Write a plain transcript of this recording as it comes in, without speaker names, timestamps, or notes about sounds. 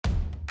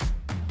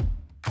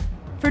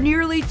For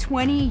nearly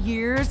 20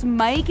 years,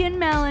 Mike and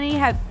Melanie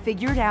have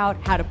figured out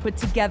how to put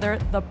together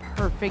the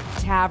perfect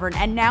tavern.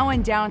 And now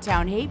in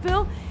downtown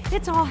Hapeville,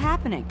 it's all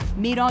happening.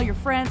 Meet all your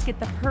friends, get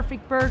the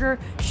perfect burger,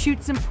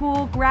 shoot some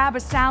pool, grab a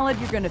salad.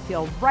 You're gonna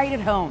feel right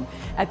at home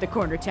at the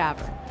Corner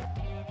Tavern.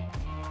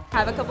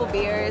 Have a couple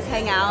beers,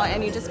 hang out,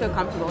 and you just feel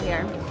comfortable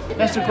here.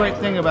 That's the great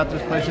thing about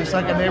this place. It's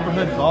like a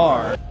neighborhood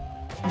bar.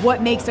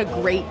 What makes a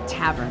great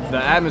tavern?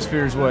 The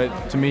atmosphere is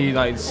what, to me,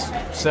 like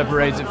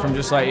separates it from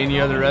just like any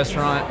other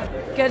restaurant.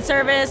 Good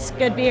service,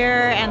 good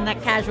beer, and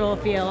that casual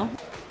feel.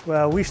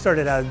 Well, we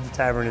started out at the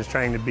tavern as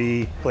trying to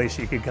be a place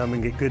you could come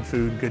and get good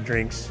food, good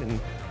drinks, and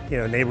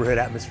neighborhood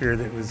atmosphere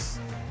that was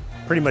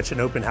pretty much an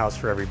open house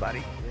for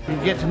everybody. You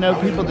get to know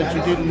people that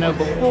you didn't know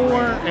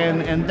before,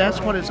 and that's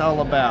what it's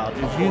all about,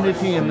 is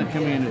unity in the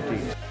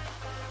community.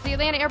 The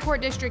Atlanta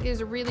Airport District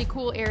is a really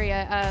cool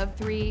area of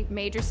 3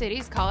 major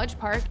cities: College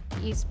Park,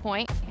 East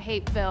Point,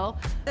 Hapeville.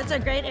 It's a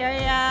great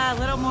area, a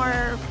little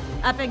more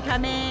up and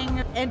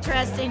coming,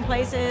 interesting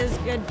places,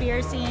 good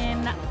beer scene,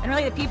 and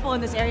really the people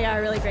in this area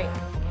are really great.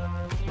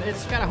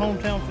 It's got a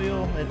hometown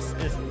feel. It's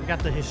got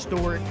the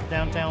historic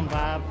downtown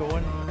vibe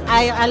going.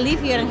 I live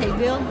here in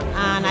Hapeville,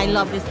 and I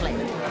love this place.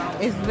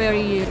 It's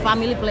very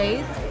family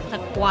place. It's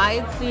a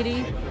quiet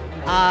city,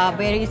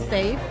 very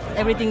safe.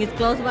 Everything is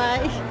close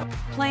by.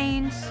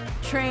 Planes,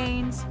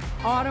 trains,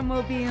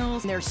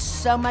 automobiles. There's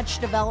so much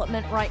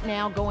development right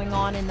now going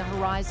on in the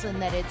horizon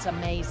that it's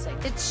amazing.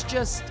 It's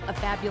just a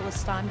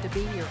fabulous time to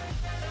be here.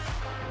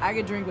 I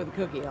could drink with a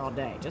cookie all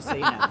day, just so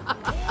you know.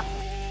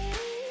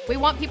 We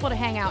want people to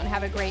hang out and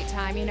have a great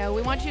time.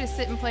 We want you to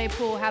sit and play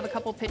pool, have a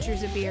couple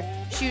pitchers of beer,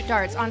 shoot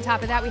darts. On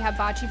top of that, we have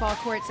bocce ball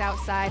courts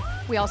outside.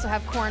 We also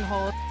have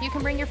cornhole. You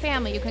can bring your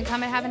family. You can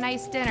come and have a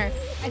nice dinner.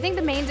 I think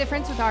the main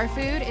difference with our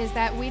food is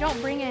that we don't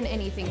bring in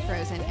anything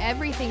frozen.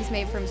 Everything's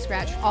made from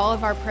scratch. All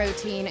of our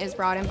protein is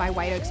brought in by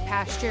White Oaks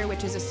Pasture,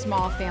 which is a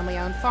small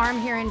family-owned farm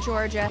here in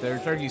Georgia. Their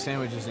turkey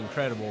sandwich is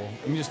incredible.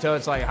 You can just tell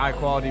it's like high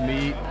quality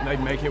meat. They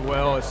make it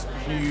well. It's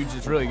huge.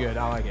 It's really good.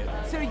 I like it.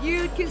 So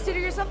you'd consider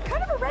yourself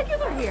kind of a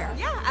regular here?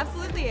 Yeah,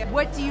 absolutely.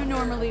 What do you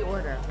normally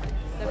order?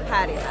 The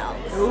patty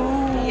melts.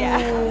 Ooh.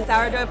 Yeah.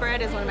 Sourdough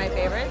bread is one of my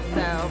favorites,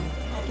 so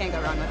can't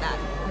go wrong with that.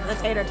 The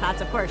tater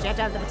tots, of course. You have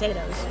to have the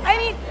potatoes. I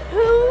mean,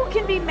 who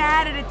can be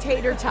mad at a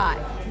tater tot?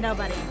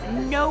 Nobody.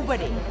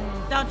 Nobody.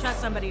 Don't trust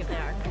somebody if they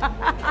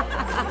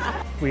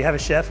are. We have a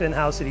chef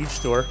in-house at each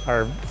store.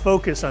 Our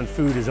focus on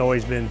food has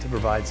always been to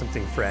provide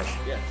something fresh.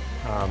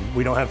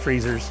 We don't have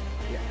freezers.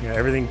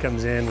 Everything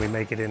comes in, we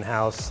make it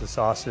in-house. The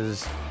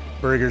sauces,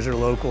 burgers are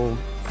local,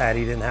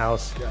 pattied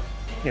in-house.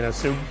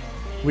 So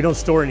we don't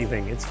store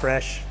anything. It's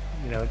fresh.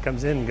 It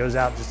comes in and goes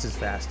out just as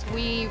fast.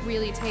 We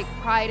really take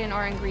pride in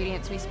our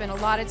ingredients. We spend a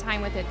lot of time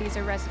with it. These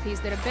are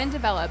recipes that have been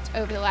developed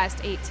over the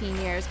last 18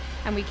 years,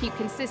 and we keep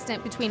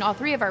consistent between all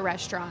 3 of our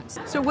restaurants.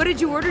 So what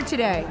did you order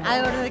today? I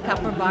ordered the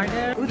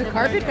carpetbagger. Ooh, the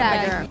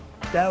carpetbagger.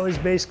 That was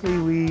basically,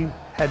 we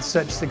had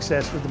such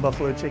success with the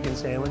buffalo chicken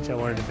sandwich, I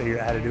wanted to figure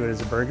out how to do it as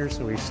a burger,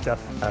 so we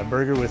stuff a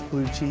burger with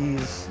blue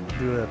cheese,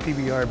 do a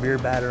PBR beer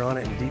batter on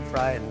it, and deep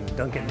fry it and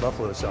dunk it in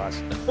buffalo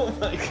sauce. Oh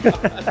my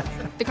God.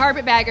 The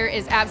carpetbagger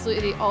is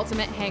absolutely the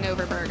ultimate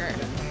hangover burger.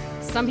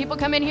 Some people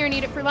come in here and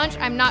eat it for lunch.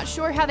 I'm not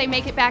sure how they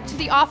make it back to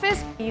the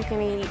office. You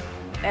can eat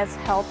as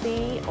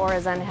healthy or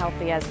as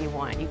unhealthy as you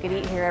want. You could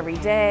eat here every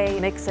day,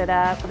 mix it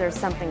up. There's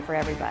something for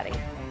everybody.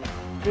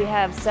 We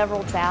have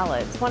several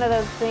salads. One of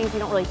those things you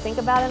don't really think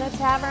about in a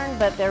tavern,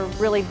 but they're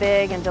really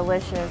big and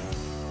delicious.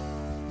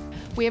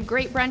 We have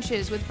great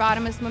brunches with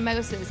bottomless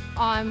mimosas.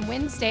 On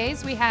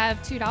Wednesdays, we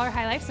have $2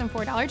 High Lifes and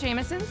 $4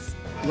 Jamesons.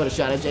 You want a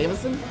shot of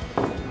Jameson?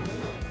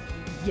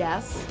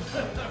 Yes.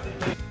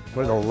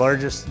 We're the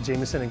largest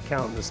Jameson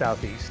account in the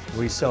Southeast.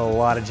 We sell a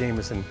lot of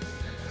Jameson.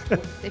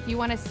 If you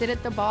want to sit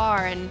at the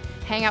bar and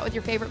hang out with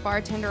your favorite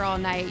bartender all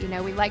night,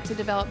 we like to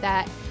develop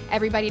that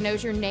everybody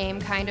knows your name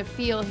kind of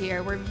feel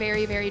here. We're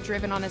very, very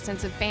driven on the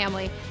sense of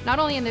family, not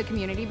only in the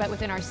community, but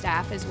within our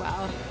staff as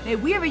well. Hey,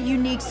 we have a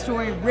unique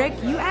story.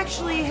 Rick, you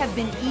actually have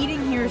been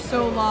eating here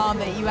so long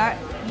that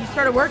you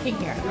started working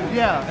here.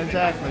 Yeah,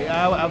 exactly.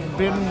 I've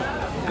been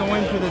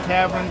going to the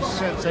tavern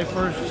since they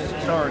first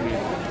started,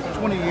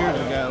 20 years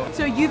ago.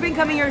 So you've been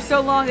coming here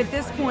so long, at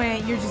this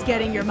point, you're just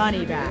getting your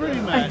money back. Pretty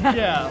much,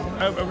 yeah.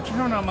 A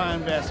return on my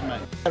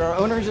investment. And our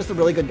owner is just a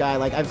really good guy.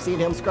 Like, I've seen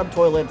him scrub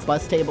toilets,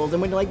 bus tables,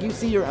 and when you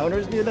see your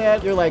owners do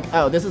that, you're like,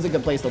 oh, this is a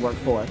good place to work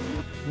for.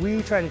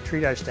 We try to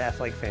treat our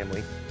staff like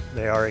family.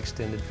 They are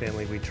extended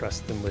family. We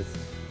trust them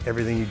with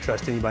everything you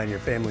trust anybody in your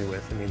family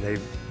with. I mean, they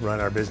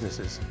run our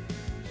businesses.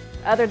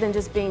 Other than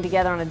just being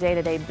together on a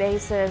day-to-day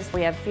basis,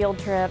 we have field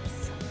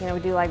trips. We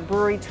do like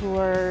brewery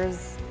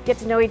tours, get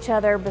to know each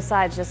other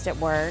besides just at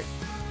work.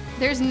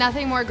 There's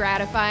nothing more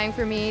gratifying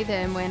for me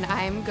than when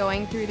I'm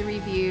going through the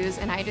reviews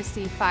and I just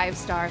see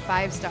 5-star,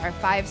 5-star,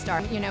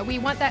 5-star. We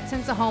want that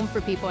sense of home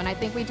for people, and I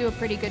think we do a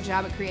pretty good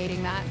job at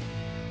creating that.